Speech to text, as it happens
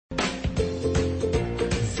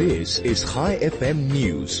This is ChaiFM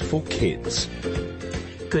News for Kids.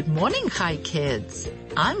 Good morning, Hi Kids.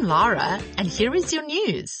 I'm Lara, and here is your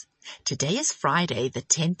news. Today is Friday, the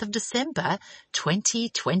 10th of December,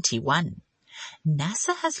 2021.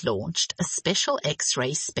 NASA has launched a special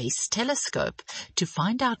X-ray space telescope to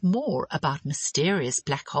find out more about mysterious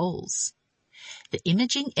black holes. The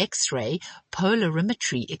Imaging X-ray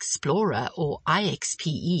Polarimetry Explorer, or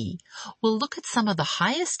IXPE, will look at some of the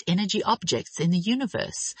highest energy objects in the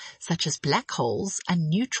universe, such as black holes and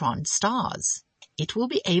neutron stars. It will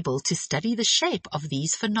be able to study the shape of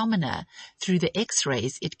these phenomena through the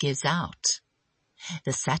X-rays it gives out.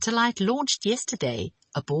 The satellite launched yesterday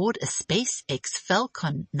aboard a SpaceX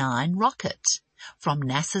Falcon 9 rocket from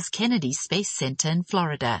NASA's Kennedy Space Center in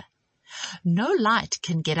Florida. No light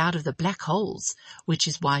can get out of the black holes, which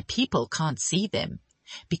is why people can't see them.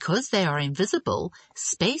 Because they are invisible,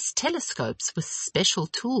 space telescopes with special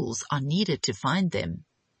tools are needed to find them.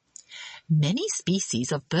 Many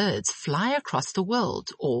species of birds fly across the world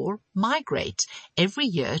or migrate every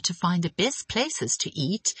year to find the best places to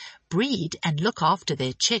eat, breed, and look after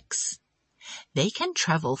their chicks. They can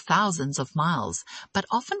travel thousands of miles, but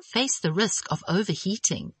often face the risk of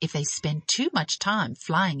overheating if they spend too much time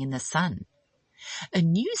flying in the sun. A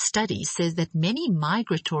new study says that many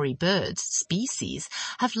migratory birds species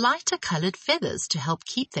have lighter colored feathers to help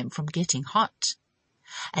keep them from getting hot.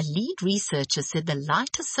 A lead researcher said the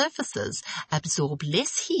lighter surfaces absorb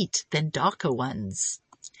less heat than darker ones.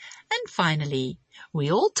 And finally, we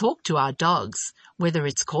all talk to our dogs, whether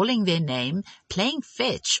it's calling their name, playing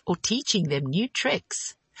fetch, or teaching them new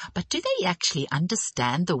tricks. But do they actually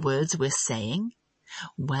understand the words we're saying?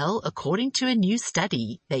 Well, according to a new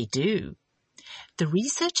study, they do. The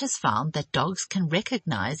researchers found that dogs can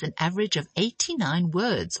recognize an average of 89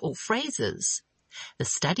 words or phrases. The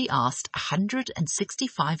study asked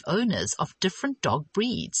 165 owners of different dog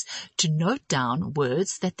breeds to note down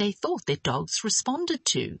words that they thought their dogs responded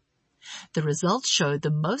to. The results showed the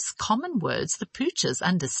most common words the poochers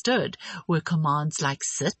understood were commands like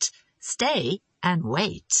sit, stay, and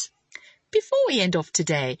wait. Before we end off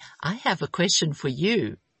today, I have a question for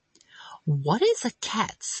you. What is a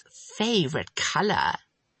cat's favorite color?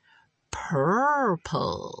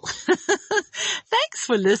 Purple. Thanks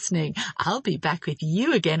for listening. I'll be back with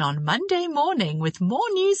you again on Monday morning with more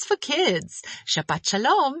news for kids. Shabbat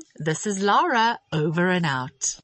Shalom. This is Lara, over and out.